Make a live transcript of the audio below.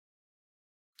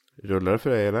Rullar det för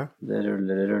dig eller? Det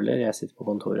ruller. Jeg sitter på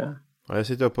kontoret. Ja, jag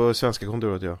sitter på svenska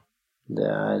kontoret, ja.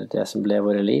 Det det som ble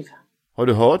våre liv. Har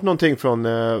du hört någonting från,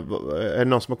 är det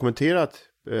någon som har kommenterat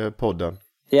podden?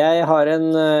 Jeg har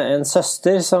en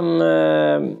søster som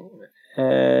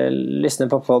lyssnar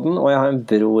på podden, og jeg har en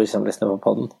bror som lyssnar på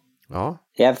podden. Ja.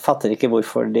 Jeg fatter ikke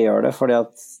hvorfor de gjør det, fordi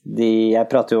at jeg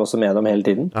prater jo også med dem hele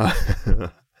tiden.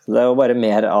 Så det er jo bare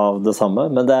mer av det samme,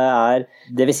 men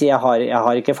det vil si jeg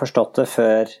har ikke forstått det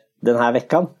før denne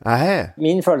vekkan.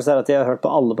 Min følelse at jeg har hørt på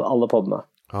alle poddene.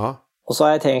 Ja. Og så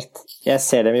har jeg tenkt, jeg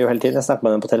ser dem jo hele tiden, jeg snakker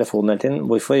med dem på telefonen hele tiden,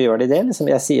 hvorfor gjør de det? Liksom,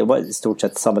 jeg sier jo bare stort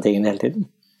sett samme tingene hele tiden.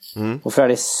 Hvorfor er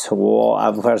det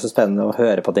så spennende å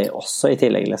høre på det også i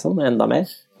tillegg, liksom, enda mer?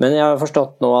 Men jeg har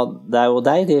forstått nå at det er jo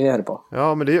deg de vil høre på. Ja,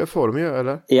 men det får de jo,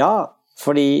 eller? Ja,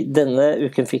 fordi denne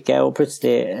uken fikk jeg jo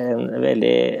plutselig en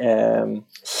veldig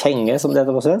kjenge, som det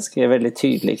heter på svensk, en veldig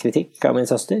tydelig kritikk av min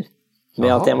søster,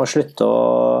 med at jeg må slutte å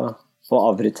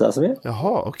avbryte deg så mye.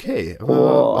 Jaha, okej.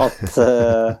 Og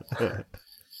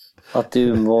at du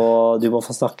må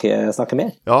få snakke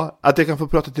mer. Ja, at jeg kan få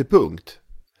prate til punkt.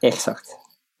 Exakt.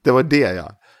 Det var det,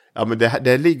 ja. Ja, men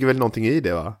det ligger väl någonting i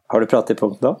det, va? Har du pratat i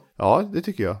punkt då? Ja, det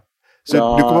tycker jag.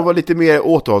 Så du kommer vara lite mer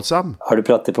återhållsam. Har du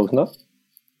pratat i punkt då?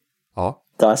 Ja.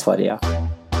 Da svaret ja.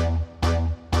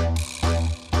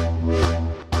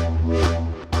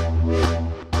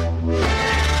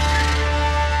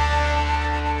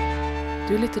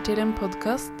 Du lytter til en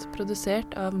podcast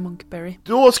produsert av Monkberry.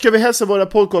 Då ska vi hälsa våra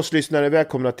podcastlyssnare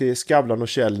välkomna till Skavlan och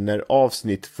Källner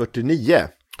avsnitt 49.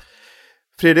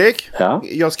 Fredrik,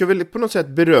 jag ska väl på något sätt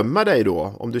berömma dig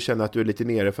då, om du känner att du är lite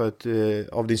nere för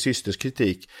av din systers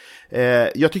kritik.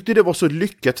 Jag tyckte det var så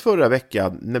lyckat förra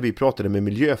veckan när vi pratade med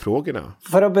miljöfrågorna.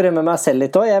 För att berömma mig själv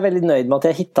lite, jag är väldigt nöjd med att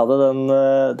jag hittade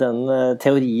den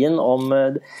teorien om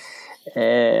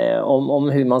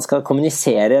hur man ska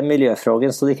kommunicera miljöfrågor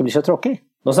så det inte blir så tråkigt.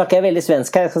 Nå snakker jeg veldig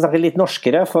svensk her, jeg skal snakke litt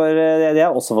norskere, for det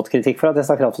har også fått kritikk for at jeg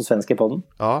snakker alt for svensk i podden.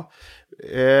 Ja,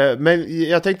 men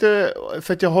jag tänkte,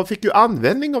 för att jag fick ju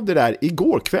användning av det där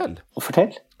igår kväll. Och fortell.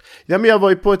 Ja, men jag var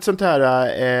ju på ett sånt här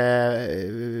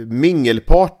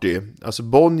mingelparty. Alltså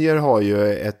Bonnier har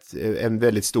ju en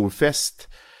väldigt stor fest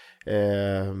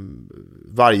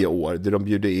varje år där de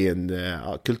bjuder in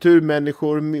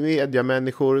kulturmänniskor,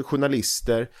 mediamänniskor,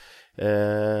 journalister.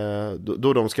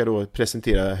 Då de ska då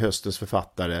presentera höstens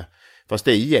författare. Fast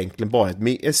det är egentligen bara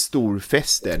en stor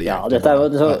fest där det. Ja, dette er jo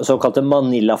såkalte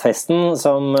Manila-festen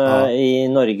som i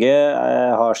Norge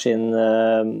har sin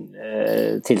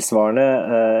tilsvarende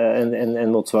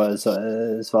en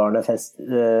motsvarende fest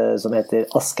som heter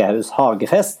Aschehogs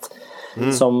hagefest,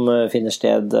 som finner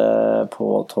sted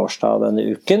på torsdag denne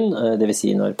uken, det vil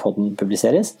si når podden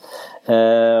publiseres.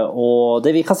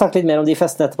 Og vi kan snakke litt mer om de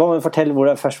festene etterpå, men fortell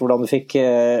først hvordan du fikk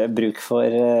bruk for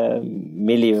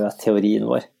miljøteorien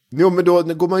vår. Jo, men då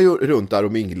går man ju runt där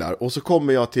och minglar och så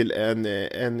kommer jag till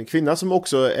en kvinna som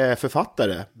också är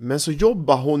författare, men så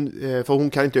jobbar hon, för hon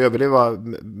kan inte överleva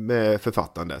med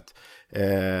författandet.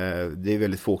 Det är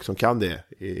väldigt få som kan det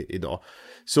idag.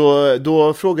 Så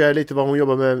då frågar jag lite vad hon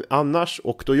jobbar med annars,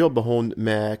 och då jobbar hon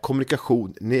med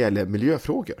kommunikation när det gäller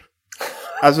miljöfrågor.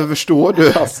 Alltså förstår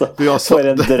du? Alltså, för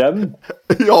en dröm.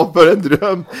 Ja, för en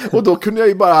dröm. Och då kunde jag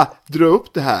ju bara dra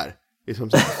upp det här.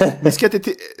 Ni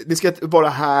ska inte vara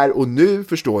här och nu,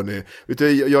 förstår ni.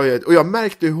 Och jag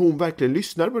märkte hur hon verkligen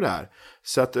lyssnade på det här.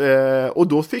 Så att, och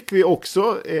då fick vi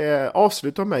också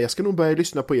avsluta med, jag ska nog börja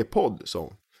lyssna på er podd,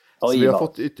 så vi har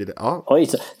fått ytterligere. Ja. Oi,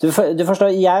 du forstår,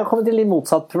 jeg har kommet til litt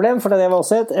motsatt problem, for det var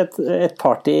også et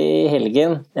party i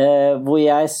helgen, hvor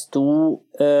jeg sto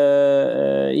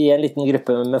i en liten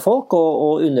gruppe med folk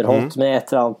og underholdt med et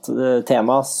eller annet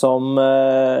tema som,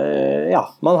 ja,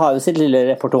 man har jo sitt lille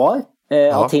repertoar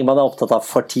av ting man er opptatt av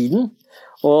for tiden,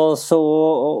 og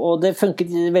det funket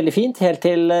veldig fint, helt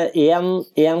til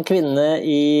en kvinne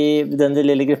i denne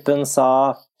lille gruppen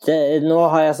sa, nå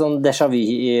har jeg sånn déjà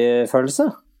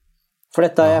vu-følelse. For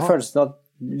dette er følelsen at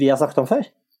vi har sagt om før,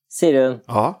 sier hun.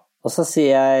 Og så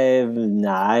sier jeg,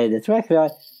 nei, det tror jeg ikke vi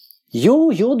har.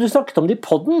 Jo, du snakket om det i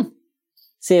podden,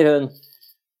 sier hun.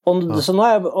 Så nå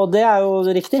og det er jo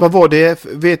riktig. Hva var det?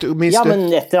 Vet du, minst du? Ja, men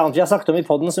et eller annet vi har sagt om i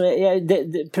podden.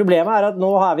 Problemet er at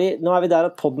nå er vi der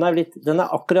at podden den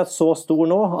er akkurat så stor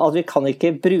nå, at vi kan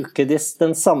ikke bruke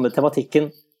den samme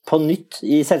tematikken på nytt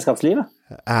i selskapslivet.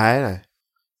 Nei.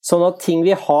 Sånn at ting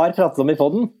vi har pratet om i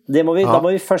podden, da må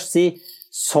vi først si,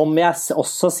 som jeg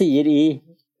også sier i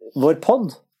vår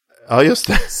podd. Ja, just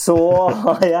det. Så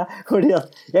jeg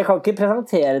kan ikke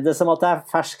presentere det som at det er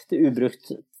ferskt,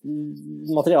 ubrukt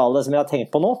materiale som jeg har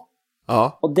tenkt på nå.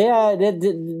 Ja. Og det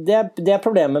är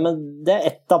problemet, men det är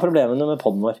ett av problemen med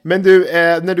podden vår. Men du,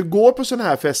 när du går på såna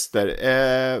här fester,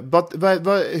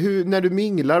 när du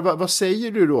minglar, vad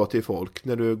säger du då till folk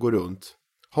när du går runt?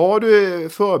 Har du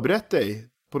förberett dig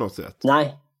på något sätt?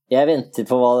 Nej, jag väntar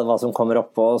på vad som kommer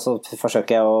upp och så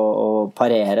försöker jag att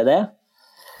parera det.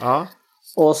 Ja.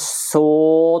 Och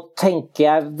så tänker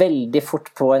jag väldigt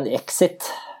fort på en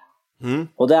exit.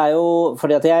 Och det är ju för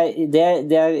att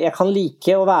jag kan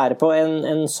like att vara på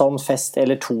en sån fest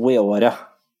eller 2 i året.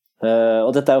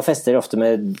 Och detta är ju fester ofta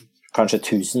med kanske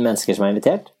 1000 människor som är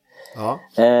inviterat. Ja.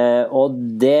 Och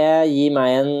det ger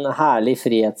mig en härlig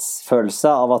frihetsfølelse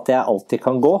av att jag alltid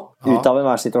kan gå ut av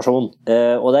enhver situation.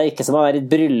 Och det är inte som att vara i ett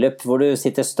bröllop där du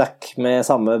sitter stuck med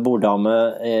samma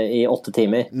borddame i 8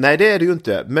 timmar. Nej, det är det ju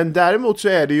inte. Men däremot så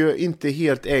är det ju inte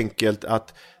helt enkelt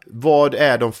att vad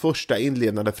är de första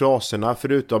inledande fraserna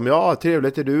förutom ja,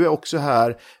 trevligt är du också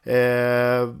här,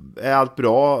 är allt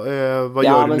bra, vad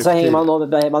gör du men nu så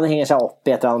hänger man hänger sig upp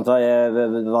i ett eller annat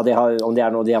vad de har, om det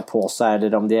är något de har på sig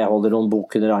eller om de håller någon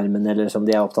bok under armen eller som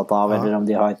de är upptatt av eller om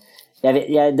de har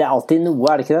det är alltid något,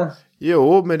 är det inte det?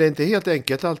 Jo, men det är inte helt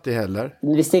enkelt alltid heller.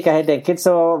 Hvis det inte är helt enkelt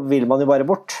så vill man ju bara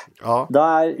bort. Ja. Då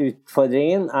är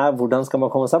utfordringen hur ska man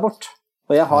komma sig bort?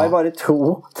 Och jag har bara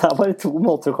bara två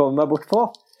måter att komma mig bort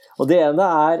på. Och det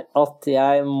ena är att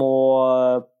jag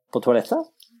må på toalettet.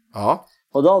 Ja.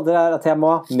 Och det andra är att jag må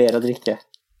ha mer att dricka.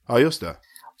 Ja, just det.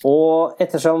 Och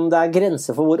eftersom det är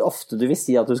gränser för hur ofta du vill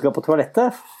säga att du ska på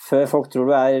toalettet för folk tror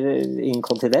du är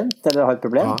inkontinent eller har ett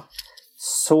problem,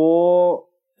 så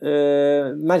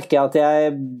märker jag att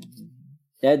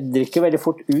jag dricker väldigt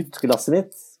fort ut glasset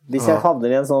mitt hvis jag hamnar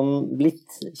i en sån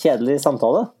lite kedelig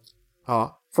samtale.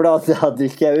 Ja. För då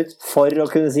dricker jag ut för att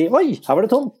kunna säga oj, här var det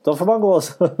tomt, då får man gå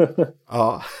också.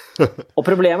 Ja. Och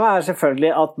problemet är selvfølgelig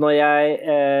att när jag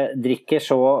dricker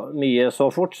så mycket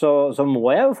så fort så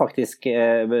må jag ju faktiskt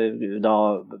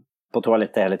då på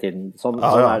toalettet hela tiden.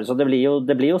 Så det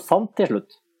blir ju sant till slut.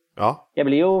 Ja. Jag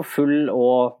blir ju full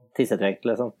och tisseträngt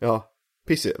liksom. Ja.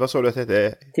 Pisse, vad sa du att det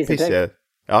heter? Pisse.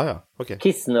 Ja, okej.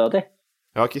 Kissnödig.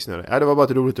 Ja, kissnödig. Ja, det var bara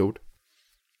ett roligt ord.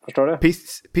 Förstår du?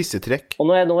 Pisseträck. Och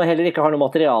när jag nu heller inte har något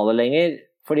material längre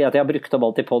fordi att jag har brukt upp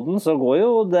allt i podden så går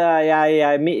ju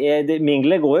det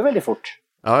minglet går ju väldigt fort.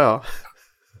 Ja.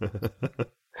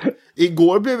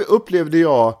 Igår upplevde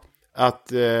jag att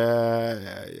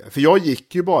för jag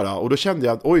gick ju bara och då kände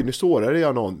jag att oj, nu sårade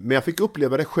jag någon, men jag fick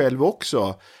uppleva det själv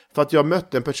också för att jag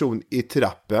mötte en person i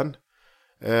trappen.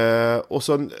 Och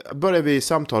så började vi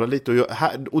samtala lite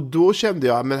och då kände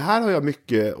jag men här har jag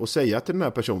mycket att säga till den här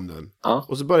personen.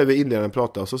 Och så började vi inleda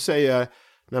prata och så säger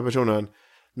den här personen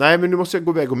nej, men nu måste jag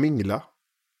gå iväg och mingla.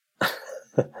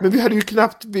 Men vi hade ju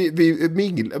knappt vi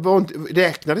mingla,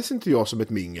 räknades inte jag som ett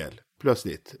mingel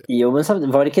plötsligt? Jo, men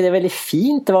så var det inte det väldigt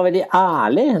fint, det var väldigt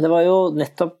ärligt. Det var ju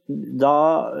nettopp då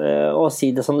att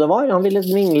säga det som det var. Han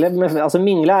ville mingla, alltså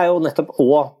mingla är ju nettopp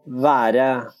att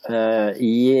vara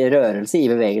i rörelse, i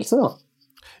bevegelse då.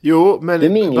 Jo, men du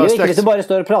minglar ju inte, hvis du bara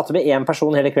står och pratar med en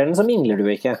person hela kvällen så minglar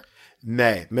du inte.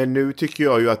 Nej, men nu tycker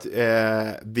jag ju att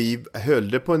vi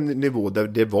höll det på en nivå där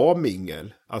det var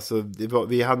mingel. Alltså det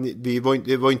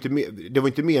var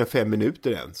inte mer än 5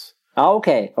 minuter ens. Ja,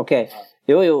 okej.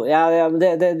 Jo,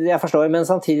 jag förstår, men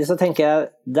samtidigt så tänker jag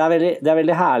det är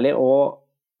väldigt härligt och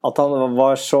att han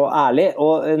var så ärlig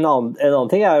och en annan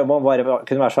ting är om man bara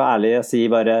kunde vara så ärlig och säga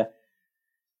bara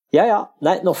ja,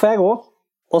 nej, nu får jag gå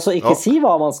och så inte si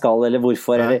vad man ska eller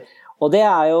varför eller och det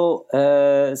är ju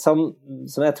som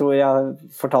jag tror jag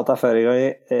fortalt deg förra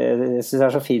gången, jag syns det är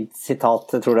så fint citat,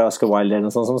 jag tror det är Oscar Wilde eller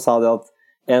något sånt som sa det att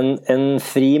en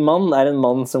fri man är en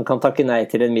man som kan tacka nej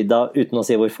till en middag utan att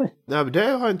säga varför. Nej, det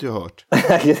har jag inte hört.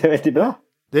 Det är väldigt bra.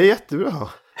 Det är jättebra.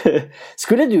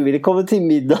 Skulle du vilja komma till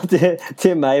middag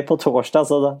till mig på torsdag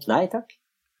så då? Nej tack.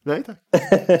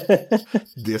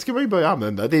 Det ska man ju börja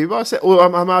använda. Det är ju bara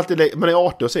och man är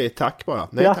 18 och säger tack bara.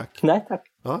 Nej tack.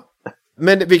 Ja.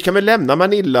 Men vi kan väl lämna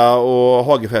Manila och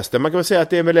Hagefesten. Man kan väl säga att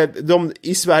det är väl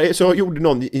i Sverige så gjorde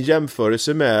någon en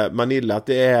jämförelse med Manila att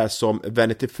det är som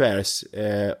Vanity Fairs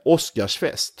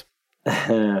Oscarsfest.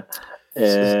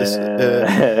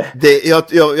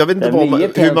 Jag vet inte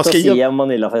hur man ska säga om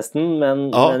Manila-festen,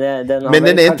 men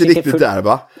den är inte riktigt där,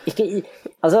 va?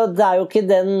 Alltså det är ju inte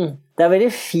den. Det är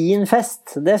väldigt fin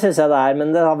fest. Det syns jag det är,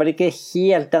 men det har väl inte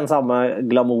helt den samma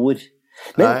glamour.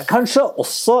 Men kanske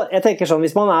också, jag tänker sånn,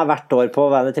 hvis man är hvert år på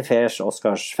Vanity Fairs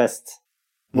Oscarsfest,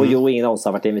 hvor jo ingen av oss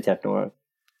har varit inviterat någon gång.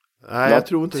 Nej, jag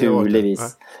tror inte det.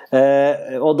 Naturligvis.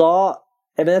 Och då,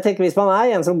 men jag tänker, hvis man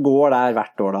är en som går där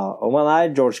hvert år då, om man är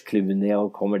George Clooney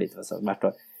och kommer dit hvert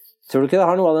år, Tror du ikke det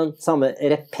har noe av den samme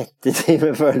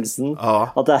repetitive følelsen?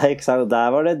 Ja. At det er ikke sant, der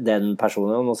var det den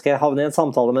personen, og nå skal jeg havne i en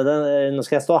samtale med den, nå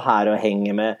skal jeg stå her og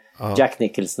henge med Jack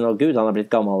Nicholson, og Gud, han har blitt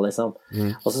gammel, liksom.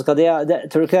 Og så skal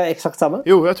tror du ikke det er eksakt samme?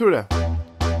 Jo, jag tror det.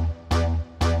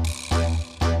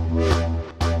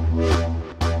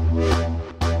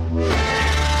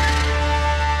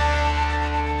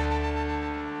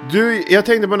 Du, jag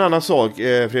tänkte på en annan sak,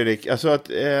 Fredrik. Alltså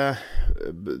att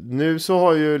nu så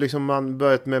har ju liksom man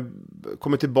börjat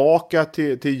kommit tillbaka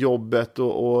till jobbet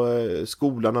och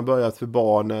skolan har börjat för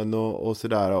barnen och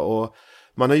sådär. Och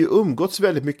man har ju umgåtts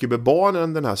väldigt mycket med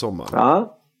barnen den här sommaren.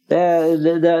 Ja,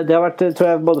 det har varit, tror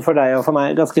jag, både för dig och för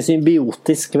mig ganska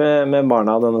symbiotisk med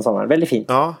barnen den sommaren. Väldigt fint.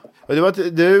 Ja,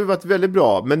 det har ju varit väldigt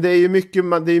bra. Men det är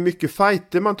ju mycket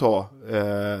fighter man tar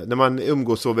när man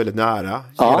umgås så väldigt nära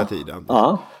hela tiden.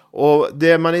 Ja. Och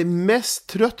det man är mest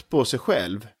trött på sig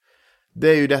själv, det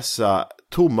är ju dessa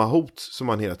tomma hot som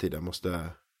man hela tiden måste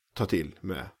ta till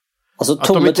med. Altså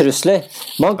tomme trusler.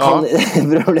 Man kan,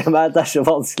 problemet er at det er så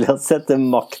vanskelig å sette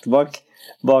makt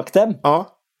bak dem. Ja.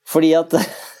 Fordi at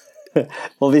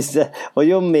og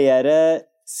jo mer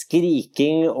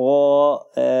skriking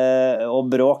og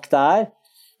bråk det er,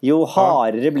 jo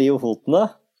hardere blir jo hotene.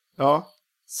 Ja.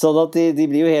 Sånn at de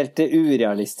blir jo helt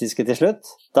urealistiske til slutt.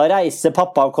 Da reiser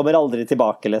pappa og kommer aldri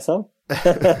tilbake, liksom.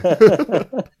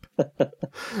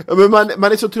 Ja, men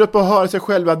man är så trött på att höra sig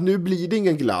själv att nu blir det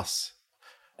ingen glass.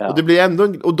 Ja. Och det blir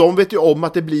ändå, och de vet ju om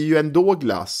att det blir ju ändå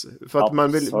glass. För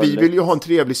att vi vill ju ha en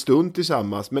trevlig stund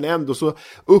tillsammans. Men ändå så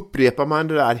upprepar man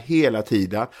det där hela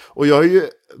tiden. Och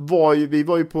vi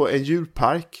var ju på en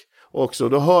djurpark också.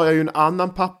 Då hör jag ju en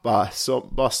annan pappa som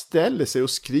bara ställer sig och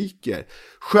skriker: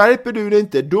 skärper du det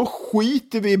inte, då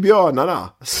skiter vi i björnarna.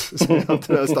 Så jag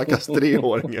till den stackars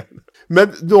 3-åringen.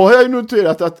 Men då har jag ju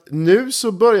noterat att nu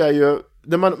så börjar ju,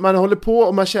 när man håller på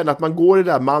och man känner att man går i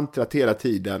det där mantrat hela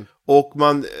tiden. Och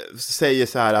man säger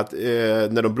så här att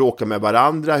när de bråkar med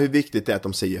varandra, hur viktigt det är att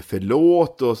de säger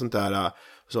förlåt och sånt där.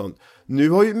 Sånt. Nu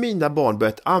har ju mina barn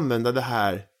börjat använda det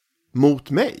här mot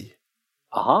mig.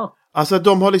 Aha. Alltså att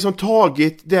de har liksom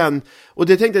tagit den, och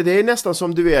det tänkte jag, det är nästan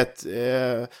som du vet,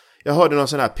 jag hörde någon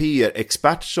sån här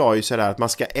PR-expert sa ju sådär att man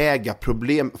ska äga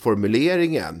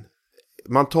problemformuleringen.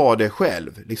 Man tar det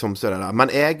själv, liksom sådär, man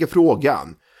äger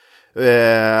frågan.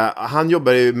 Han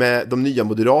jobbar ju med de nya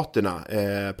moderaterna,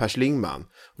 Per Schlingmann.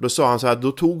 Och då sa han så här,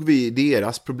 då tog vi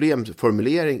deras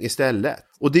problemformulering istället.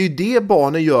 Och det är ju det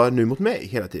barnen gör nu mot mig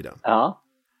hela tiden. Ja.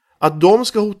 Att de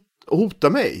ska hota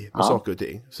mig med saker och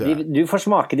ting. Du får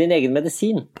smaka din egen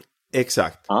medicin.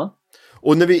 Exakt. Ja.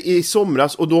 Och när vi i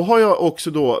somras, och då har jag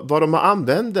också då, vad de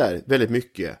använder väldigt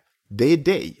mycket, det är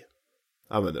dig.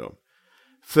 Använder de.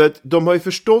 För att de har ju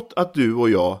förstått att du och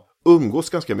jag umgås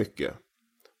ganska mycket.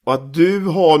 Och att du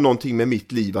har någonting med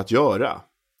mitt liv att göra.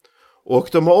 Och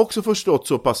de har också förstått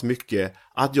så pass mycket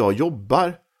att jag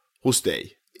jobbar hos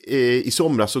dig. I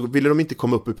somras så ville de inte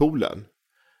komma upp i poolen.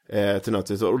 Till något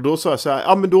sätt. Och då sa jag så här,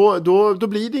 ja men då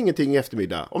blir det ingenting i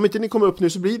eftermiddag. Om inte ni kommer upp nu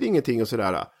så blir det ingenting och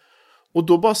sådär. Och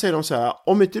då bara säger de så här,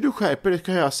 om inte du skärper det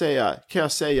kan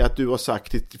jag säga att du har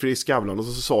sagt till Fredrik Skavlan, och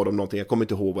så sa de någonting, jag kommer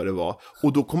inte ihåg vad det var.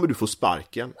 Och då kommer du få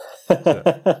sparken.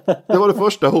 Det var det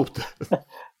första hotet.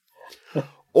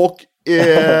 Och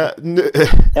nu,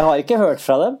 jag har inte hört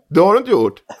från dem. Det har du inte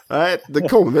gjort. Nej, det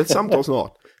kommer väl ett samtal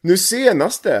snart. Nu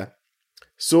senaste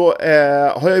så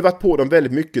har jag ju varit på dem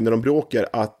väldigt mycket när de bråkar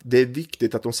att det är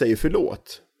viktigt att de säger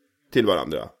förlåt till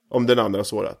varandra om den andra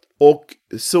sårat. Och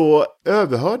så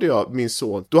överhörde jag min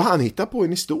son då han hittade på en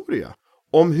historia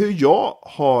om hur jag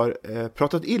har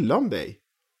pratat illa om dig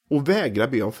och vägrar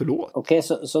be om förlåt. Okej,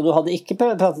 så du hade inte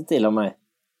pratat illa om mig?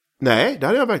 Nej, det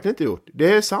hade jag verkligen inte gjort.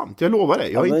 Det är sant, jag lovar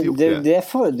dig. Jag har inte gjort det.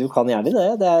 Du kan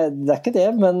gärna det är inte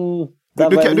det, men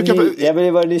jag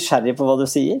vill vara nysgjerrig på vad du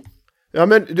säger. Ja,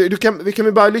 men vi kan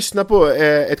väl bara lyssna på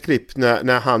ett klipp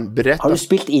när han berättar. Har du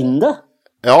spelat in det?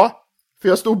 Ja, för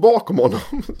jag stod bakom honom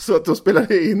så att de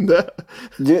spelade in det.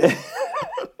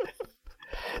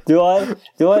 Du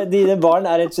har dina barn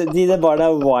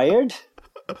är wired.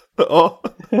 Ja.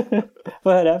 Få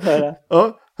höra.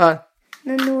 Ja, här.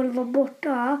 När Noel var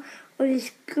borta och vi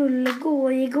skulle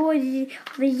gå igår,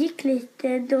 vi gick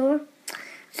lite då,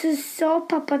 så sa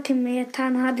pappa till mig att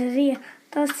han hade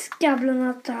retat Skavlan,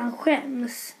 att han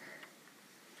skäms.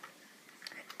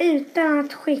 Utan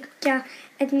att skicka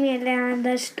ett meddelande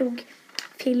där stod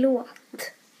förlåt.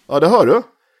 Ja, det hör du.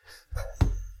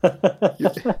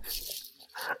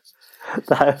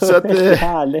 Det här är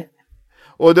härligt.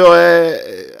 Och då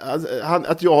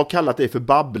att jag har kallat dig för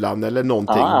babblan eller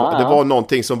någonting. Det var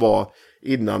någonting som var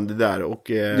innan det där. Och,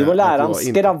 du må lære han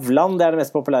Skravlan, det det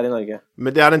mest populære I Norge.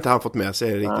 Men det hade inte han fått med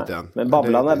sig riktigt än. Men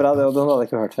Babblan bra, det hadde jeg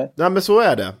ikke hørt før. Nej, men så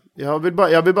det. Jag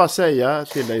vill bara säga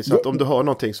till dig så att om du har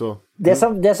någonting så...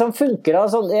 Det som funker,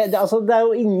 altså det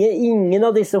jo ingen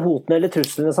av disse hotene eller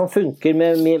truslene som funker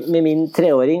med min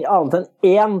 3-åring, annet enn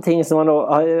én ting som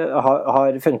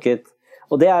har funket.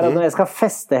 Og det at når jeg skal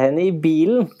feste henne I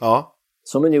bilen,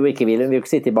 som hun jo ikke vil, hun vil jo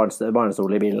ikke sitte I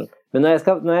barnestol I bilen. Men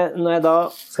når jeg da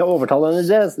skal overtale henne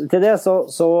til det,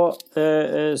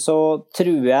 så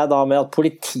truer jeg da med at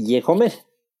politiet kommer.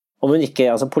 Om hun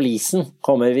ikke, altså polisen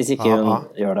kommer hvis ikke hun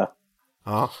gjør det.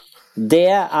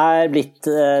 Det blitt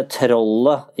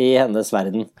trollet I hennes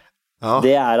verden.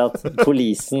 Det at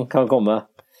polisen kan komme.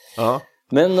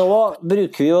 Men nå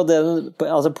bruker vi jo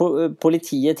altså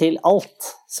politiet til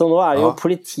alt. Så nå det jo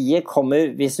politiet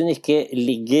kommer hvis hun ikke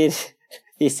ligger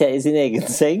I sin egen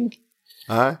seng.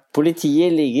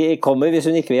 Politiet kommer hvis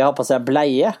hun ikke vil ha på seg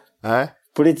bleie.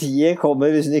 Politiet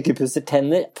kommer hvis hun ikke pusser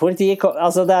tenner.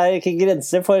 Altså det ikke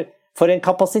grenser for en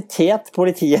kapasitet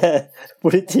politiet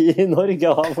I Norge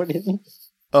har for tiden.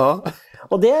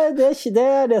 Og det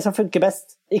det som funker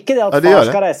best. Ikke det at far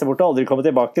skal reise bort og aldri komme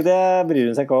tilbake, det bryr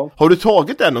hun seg ikke om. Har du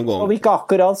taget det noen gang? Om ikke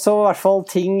akkurat, så I hvert fall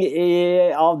ting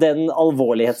av den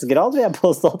alvorlighetsgrad vil jeg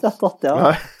påstå at jeg har tatt,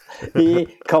 I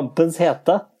kampens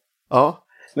hete.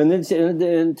 Men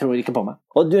hun tror ikke på meg.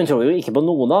 Og hun tror jo ikke på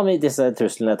noen av disse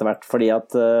truslene etter hvert, fordi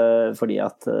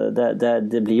at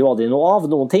det blir jo aldri noe av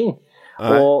noen ting.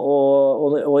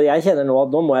 Og jeg kjenner nå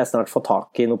at nå må jeg snart få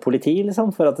tak I noe politi,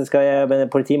 liksom, for at men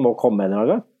politi må komme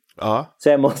en gang. Så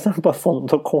jeg må snart bare få noen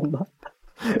til å komme.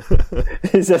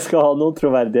 Hvis jeg skal ha noen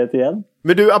troverdighet igjen.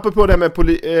 Men du, apropå det med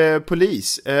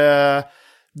polis,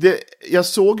 jag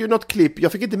såg ju något klipp,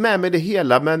 jag fick inte med mig det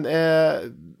hela, men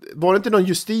var det inte någon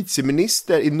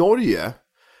justitieminister I Norge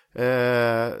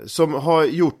som har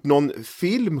gjort någon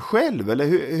film själv, eller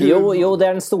hur? Jo, det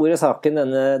den store saken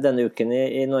denne uken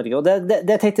I Norge, og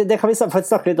det kan vi faktisk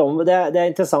snakke litt om. Det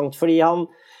interessant, fordi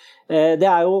det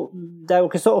jo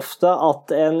ikke så ofte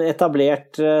at en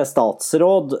etablert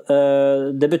statsråd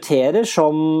debuterer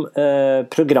som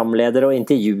programleder og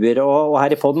intervjuer, og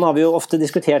her I podden har vi jo ofte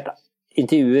diskutert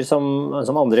intervjuer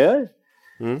som andre gjør.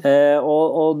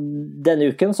 Og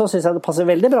denne uken så synes jeg det passer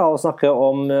veldig bra å snakke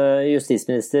om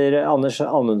justisminister Anders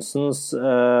Anundsens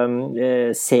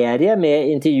serie med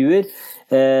intervjuer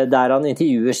der han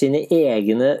intervjuer sine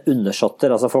egne undersåtter,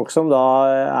 altså folk som da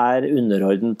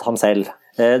underordnet ham selv.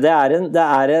 Det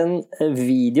en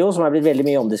video som blitt veldig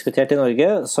mye omdiskutert I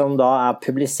Norge, som da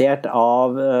publisert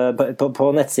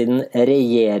på nettsiden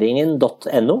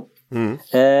regjeringen.no.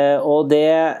 Og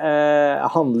det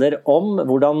handler om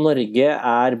hvordan Norge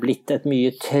blitt et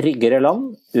mye tryggere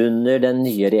land under den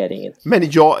nye regjeringen. Men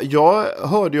jag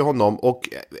hörde ju honom, och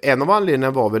en av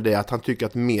anledningarna var väl det att han tycker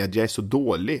att media så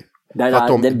dålig.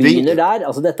 Det begynner der,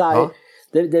 altså dette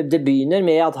det begynner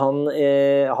med at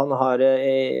han har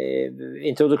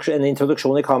en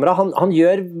introduksjon I kamera. Han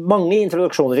gjør mange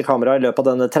introduksjoner I kamera I løpet av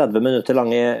denne 30 minutter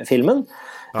lange filmen,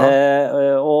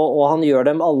 og han gjør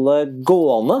dem alle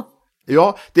gående.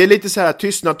 Ja, det lite så här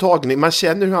tystnad tagning. Man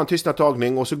känner hur han tystnar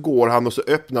tagning och så går han och så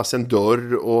öppnas en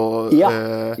dörr och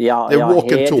det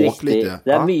walk and talk riktigt. Lite.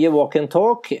 Det mye walk and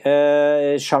talk,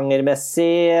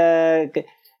 genremessig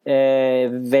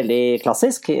veldig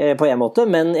klassisk på en måte,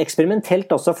 men eksperimentelt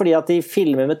også fordi at de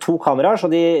filmer med 2 kameraer, så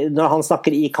når han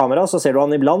snakker I kamera så ser du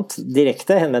han iblant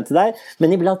direkte henvendt til deg,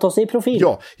 men iblant også I profil.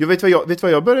 Ja, jag vet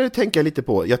vad jag började tänka lite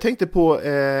på. Jag tänkte på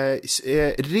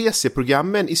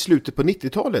reseprogrammen I slutet på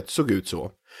 90-talet såg ut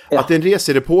så. Att en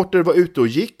resereporter var ute och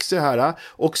gick så här,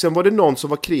 och sen var det någon som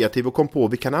var kreativ och kom på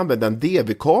vi kan använda en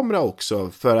DV-kamera också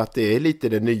för att det lite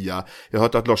det nya. Jag har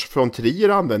hört att Lars von Trier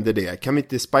använder det. Kan vi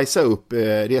inte spicea upp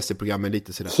reseprogrammen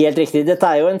lite sådär? Helt riktigt.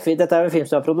 Dette jo en film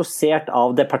som produsert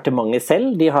av departementet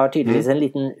selv. De har tydeligvis en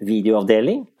liten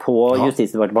videoavdeling på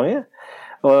Justisdepartementet.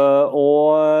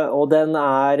 Og den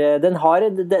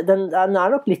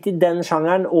nok litt I den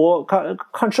sjangeren, og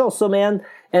kanskje også med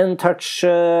en touch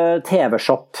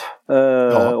TV-shop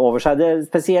over seg. Det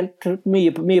spesielt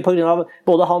mye på grunn av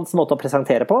både hans måte å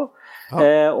presentere på,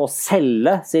 og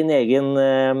selge sin egen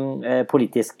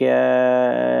politiske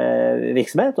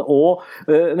virksomhet,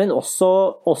 men også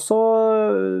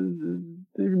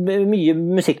mye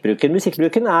musikkbruken.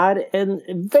 Musikkbruken en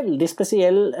veldig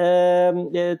spesiell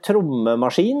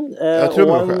trommemaskin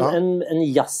og en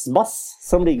jazzbass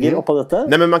som ligger oppå dette.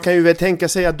 Nej, men man kan ju väl tänka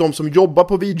sig att de som jobbar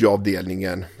på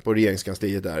videoavdelningen på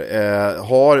regeringskansliet där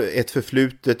har ett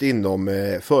förflutet inom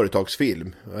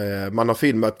företagsfilm. Man har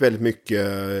filmat väldigt mycket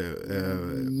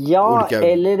olika...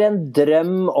 eller en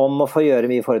drøm om å få gjøre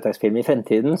mye foretagsfilm i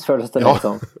fremtiden, føles det litt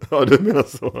sånn. Ja, du mener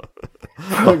så.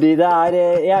 Fordi det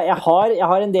jeg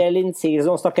har en del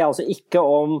innsigelser, nå snakker jeg altså ikke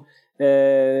om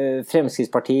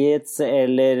Fremskrittspartiets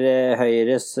eller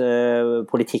Høyres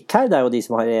politikk her, det jo de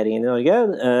som har regjeringen i Norge,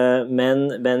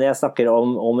 men jeg snakker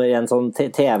om en sånn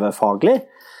TV-faglig,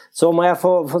 så må jeg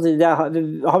få si, jeg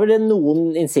har vel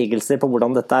noen innsigelser på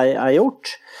hvordan dette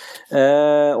gjort,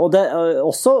 og det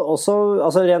også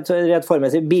altså rent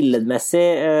formessig, billedmessig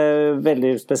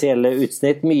veldig spesielle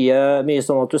utsnitt, mye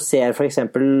sånn at du ser for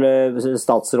eksempel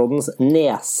statsrådens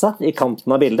nese i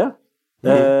kanten av bildet,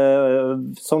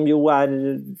 som jo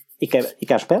ikke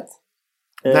så pent,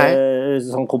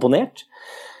 sånn komponert,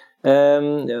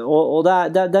 og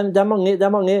det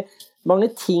mange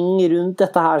ting rundt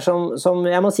dette her som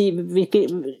jeg må si virker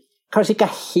kanskje ikke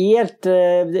helt,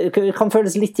 det kan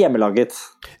føles litt hjemmelaget.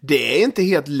 Det ikke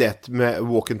helt lett med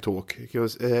walk and talk,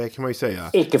 kan man jo si.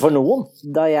 Ikke for noen.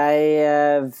 Da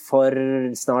jeg for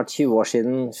snart 20 år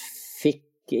siden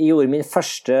gjorde min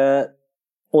første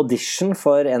audition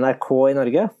for NRK i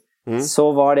Norge, så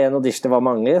var det en audition, det var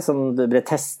mange som ble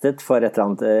testet for en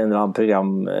eller annen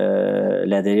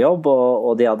programlederjobb,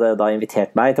 og de hadde da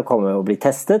invitert meg til å komme og bli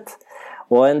testet.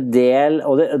 Og en del,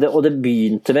 og det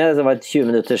begynte med, det var et 20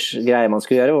 minutters greie man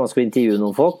skulle gjøre, hvor man skulle intervjue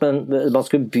noen folk, men man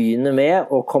skulle begynne med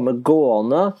å komme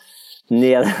gående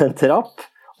ned en trapp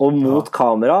og mot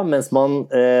kamera, mens man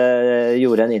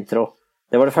gjorde en intro.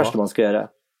 Det var det første man skulle gjøre.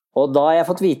 Og da har jeg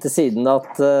fått vite siden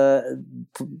at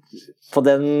på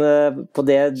det,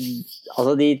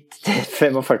 altså de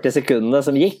 45 sekundene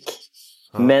som gikk,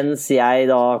 mens jeg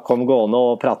da kom gående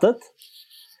og pratet,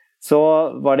 så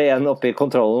var det en oppe i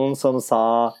kontrollen som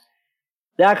sa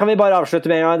det her kan vi bare avslutte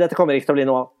med en gang, dette kommer ikke til å bli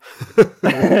noe av.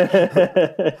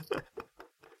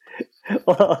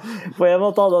 På en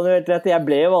måte hadde han jo helt rett, jeg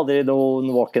ble jo aldri noen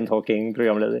walk and talking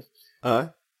programleder.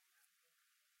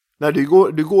 Nei, du går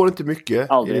ikke mye i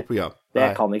ditt program.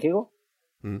 Det kan ikke gå.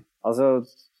 Altså,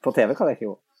 på TV kan jeg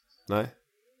ikke gå. Nei.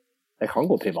 Det kan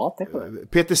gå privat, det kan.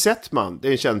 Peter Settman,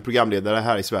 det en känd programledare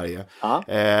här i Sverige. Ja.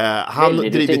 Han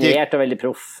väldigt rutinerat och väldigt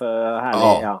proff,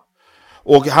 härlig, ja.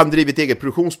 Och han driver ett eget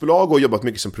produktionsbolag och jobbat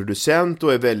mycket som producent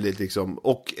och är väldigt liksom,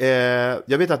 och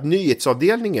jag vet att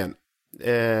nyhetsavdelningen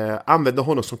använde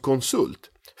honom som konsult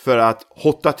för att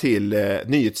hotta till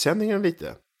nyhetssändningen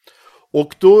lite.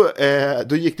 Och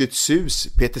då gick det ett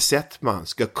sus, Peter Settman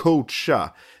ska coacha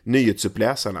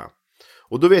nyhetsuppläsarna.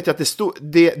 Och då vet jag att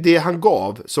det han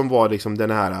gav som var liksom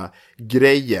den här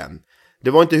grejen,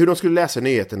 det var inte hur de skulle läsa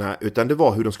nyheterna utan det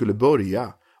var hur de skulle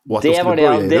börja. Och att det var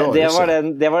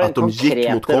den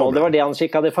konkreta roll, det var det han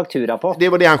skickade faktura på. Det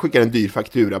var det han skickade en dyr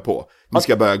faktura på. Vi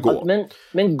ska börja gå.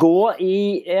 Men gå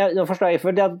i, nå forstår jeg,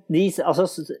 for det at altså,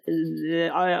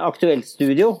 Aktuelt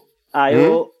studio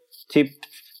jo typ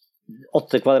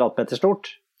 8 kvadratmeter stort.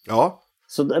 Ja.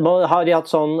 Så har de hatt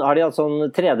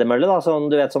sånn 3D-mølle da, sånn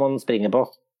du vet som man springer på.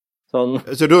 Sånn.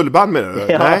 Så rullband med det?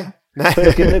 Ja, nej. For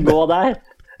å kunne gå der.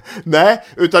 Nej,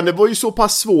 utan det var ju så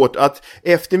pass svårt att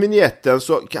efter vignetten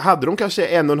så hade de kanske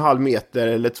 1,5 meter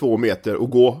eller 2 meter att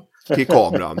gå till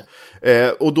kameran.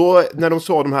 Och då när de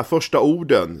sa de här första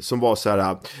orden som var så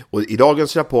här, och i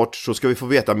dagens rapport så ska vi få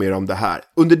veta mer om det här.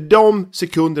 Under de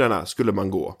sekunderna skulle man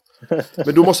gå.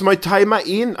 Men då måste man ju tajma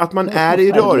in att man är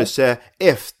i rörelse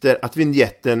efter att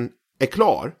vignetten är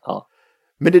klar. Ja.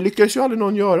 Men det lyckas ju aldrig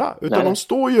någon göra. Utan de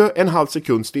står ju en halv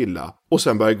sekund stilla och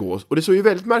sen börjar gå. Och det såg ju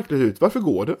väldigt märkligt ut. Varför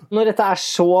går det? Når dette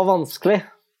så vanskelig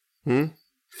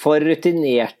for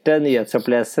rutinerte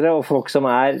nyhetsopplesere og folk som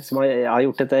har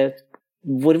gjort dette,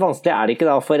 hvor vanskelig det ikke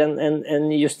da for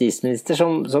en justisminister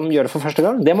som gjør det for første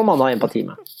gang? Det må man ha empati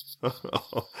med.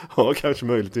 Ja, kanskje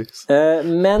möjligtvis.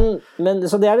 Men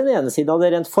så det den ene siden av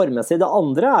det rent formessig. Det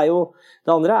andre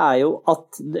er jo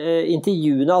at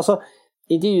intervjuene, altså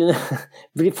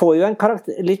intervjuene får jo en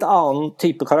litt annen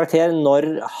type karakter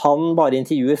når han bare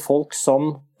intervjuer folk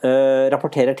som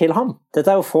rapporterer til ham.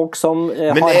 Dette jo folk som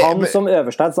har han som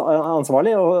øverste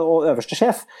ansvarlig og øverste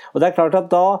sjef. Og det klart at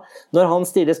da, når han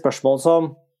stiller spørsmål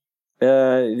som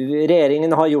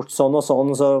regjeringen har gjort sånn og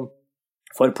sånn, så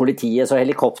for politiet, så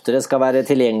helikopteret skal være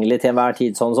tilgjengelig til enhver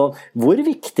tid, sånn. Hvor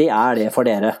viktig det for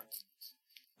dere?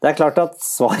 Det klart at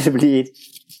svaret blir,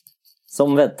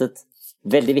 som ventet,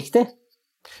 veldig viktig.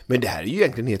 Men det här är ju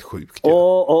egentligen helt sjukt.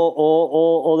 Ja.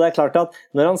 Och det är klart att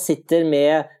när han sitter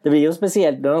med, det blir ju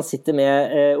speciellt när han sitter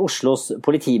med Oslos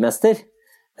politimester.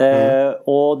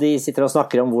 Og de sitter og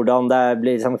snakker om hvordan det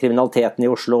blir liksom, kriminaliteten i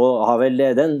Oslo har vel,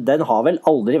 den har vel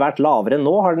aldri vært lavere enn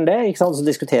nå, har den det? Ikke sant? Så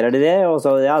diskuterer de det, og så,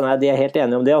 ja, nei, de er helt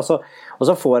enige om det, og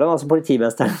så får han altså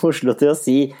politimesteren i Oslo til å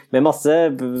si med masse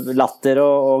latter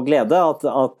og glede at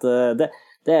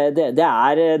det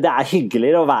er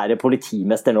hyggeligere å være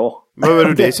politimester nå.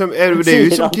 Men det er jo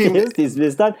som Kim...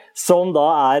 Justisministeren, som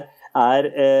da er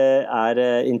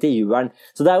intervjueren.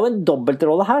 Så det er jo en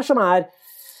dobbeltrolle her som er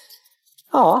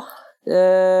ja.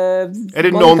 Är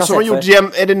det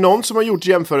någon som har gjort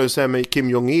jämförelse med Kim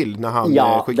Jong-il när han det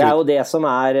är ju det som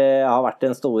har varit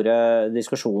den stora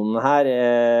diskussionen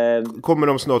här. Kommer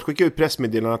de snart skicka ut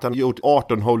pressmeddelanden att han har gjort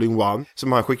 18 hole-in-one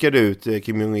som han skickade ut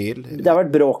Kim Jong-il? Det har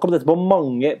varit bråk om dette på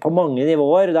mange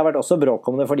nivåer. Det har varit också bråk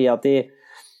om det fordi at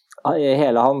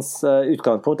hela hans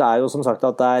utgangspunkt är ju som sagt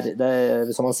att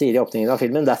det som man säger i öppningen av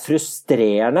filmen, det är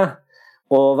frustrerende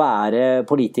å være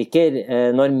politiker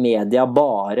når media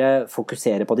bare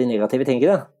fokuserer på de negative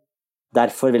tingene.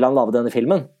 Derfor vil han lage denne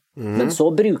filmen. Men så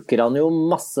bruker han jo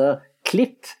masse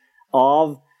klipp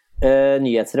av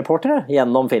nyhetsreportere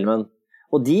gjennom filmen.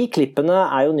 Og de klippene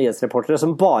er jo nyhetsreportere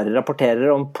som bare rapporterer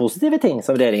om positive ting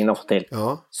som regjeringen har fått til.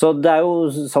 Ja. Så det er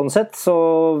jo sånn sett så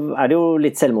er det jo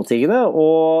litt selvmotsigende,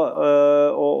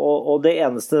 og det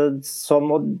eneste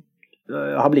som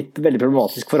har blitt veldig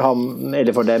problematisk for ham,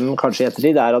 eller for dem kanskje i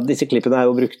ettertid, er at disse klippene er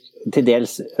jo brukt til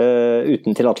dels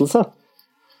uten tillatelse.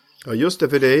 Ja, just det,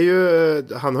 för det är ju,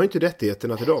 han har inte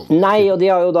rättigheterna till dem. Nej, och de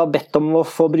har ju då bett om att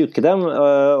få bruke dem,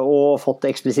 och fått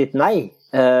explicit nej.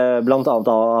 Blant annet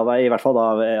i hvert fall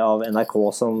av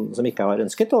NRK som ikke har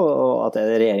ønsket, og at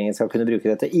regjeringen skal kunne bruke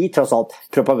dette i tross alt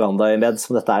propagandaøyemed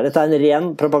som dette er. Dette er en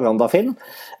ren propagandafilm,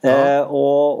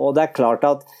 og det er klart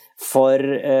at for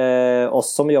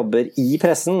oss som jobber i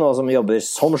pressen og som jobber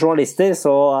som journalister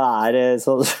så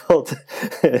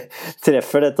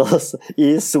treffer dette oss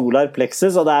i solar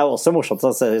plexus, og det er jo også morsomt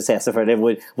å se selvfølgelig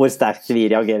hvor sterkt vi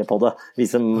reagerer på det, vi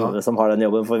som har den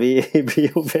jobben, for vi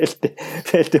blir jo veldig,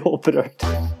 veldig opprørt.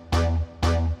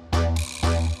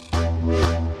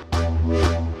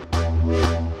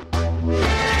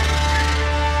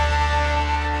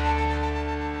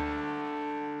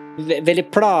 Veldig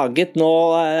plaget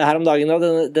nå her om dagen av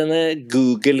denne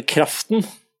Google-kraften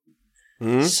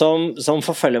som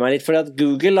forfølger meg litt, fordi at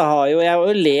Google jeg har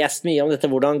jo lest mye om dette,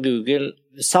 hvordan Google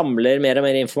samler mer og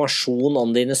mer informasjon om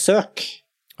dine søk.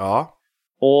 Ja.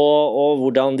 Og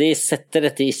hvordan de setter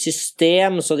dette i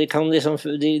system, så de kan, liksom,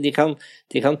 de kan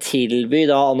tilby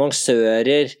da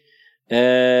annonsører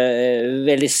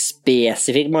veldig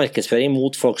spesifikk markedsføring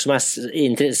mot folk som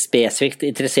spesifikt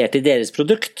interessert i deres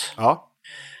produkt. Ja.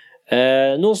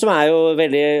 Noe som jo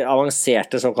veldig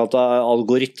avanserte såkalte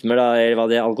algoritmer da, eller hva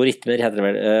det algoritmer heter det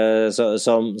vel,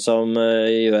 som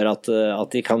gjør at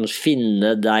de kan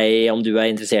finne deg om du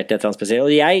interessert i et eller annet spesielt.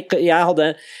 Og jeg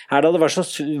hadde, her da det var så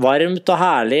varmt og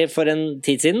herlig for en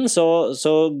tid siden,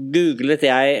 så googlet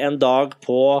jeg en dag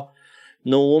på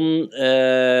noen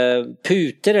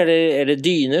puter eller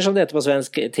dyner som det heter på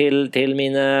svensk til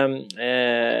mine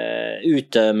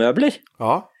utemøbler.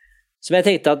 Ja. Som jeg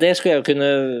tenkte at det skulle jeg jo kunne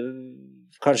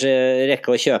kanskje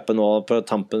rekke å kjøpe nå på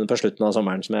tampen på slutten av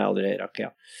sommeren, som jeg aldri rakk,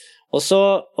 ja. Og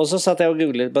så satt jeg og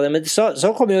googlet på det, men så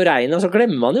kom jo regnet, og så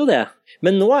glemmer man jo det.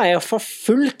 Men nå jeg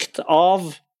forfulgt av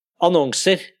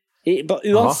annonser.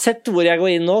 Uansett hvor jeg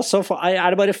går inn nå, så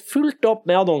det bare fullt opp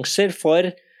med annonser for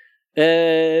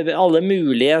alle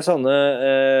mulige sånne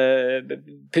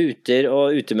puter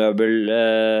og utemøbel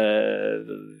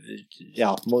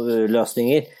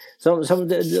løsninger.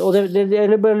 Och jag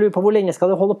lurer på hur länge ska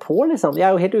det hålla på liksom. Jag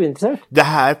är ju helt ointresserad. Det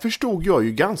här förstod jag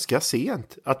ju ganska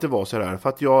sent att det var så där, för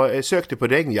att jag sökte på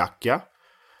regnjacka.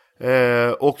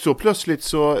 Och så plötsligt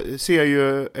så ser jag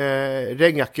ju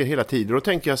regnjackor hela tiden, och då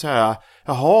tänker jag så här: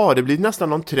 jaha, det blir nästan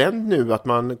någon trend nu att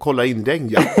man kollar in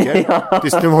regnjackor.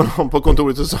 Tills det var någon på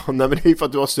kontoret och sa: nej, men det är för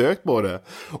att du har sökt på det.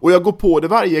 Och jag går på det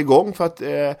varje gång, för att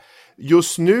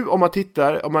just nu om man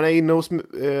är inne hos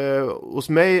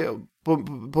mig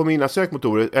på mina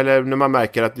sökmotorer, eller när man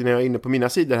märker att när jag är inne på mina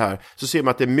sidor här, så ser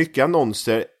man att det är mycket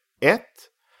annonser.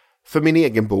 För min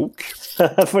egen bok.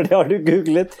 För det har du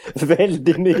googlat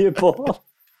väldigt mycket på.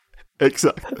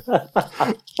 Exakt.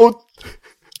 Och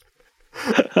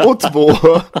 2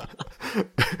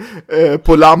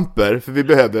 på lampor, för vi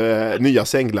behöver nya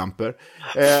sänglampor.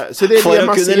 Så det är för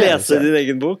att kunna läsa din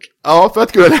egen bok? Ja, för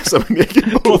att kunna läsa min egen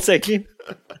bok. På sängen.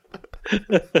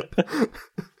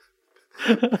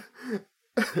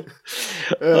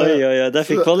 Oj. Där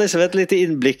fick man liksom ett lite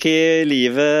inblick i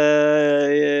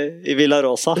livet i Villa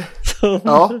Rosa.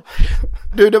 Ja.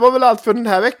 Du, det var väl allt för den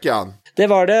här veckan? Det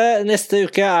var det. Nästa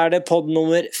uke är det podd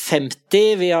nummer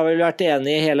 50. Vi har väl varit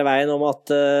eniga hela vägen om att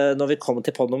när vi kommer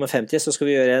till podd nummer 50 så ska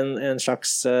vi göra en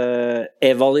slags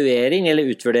evaluering eller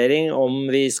utvärdering om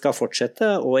vi ska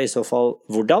fortsätta och i så fall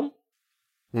hvordan.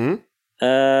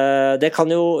 Det kan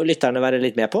ju lytterne vara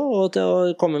lite med på och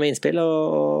komma med inspel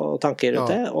och tankar runt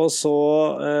det. Och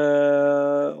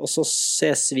så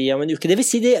ses vi om en uke. Det vill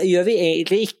säga, det gör vi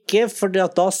egentligen inte, för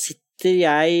att då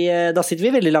sitter vi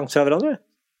väldigt långt från varandra.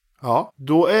 Ja,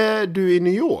 då är du i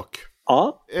New York.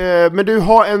 Ja. Men du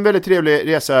har en väldigt trevlig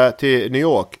resa till New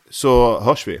York, så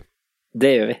hörs vi.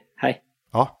 Det gör vi. Hej.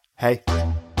 Ja, hej.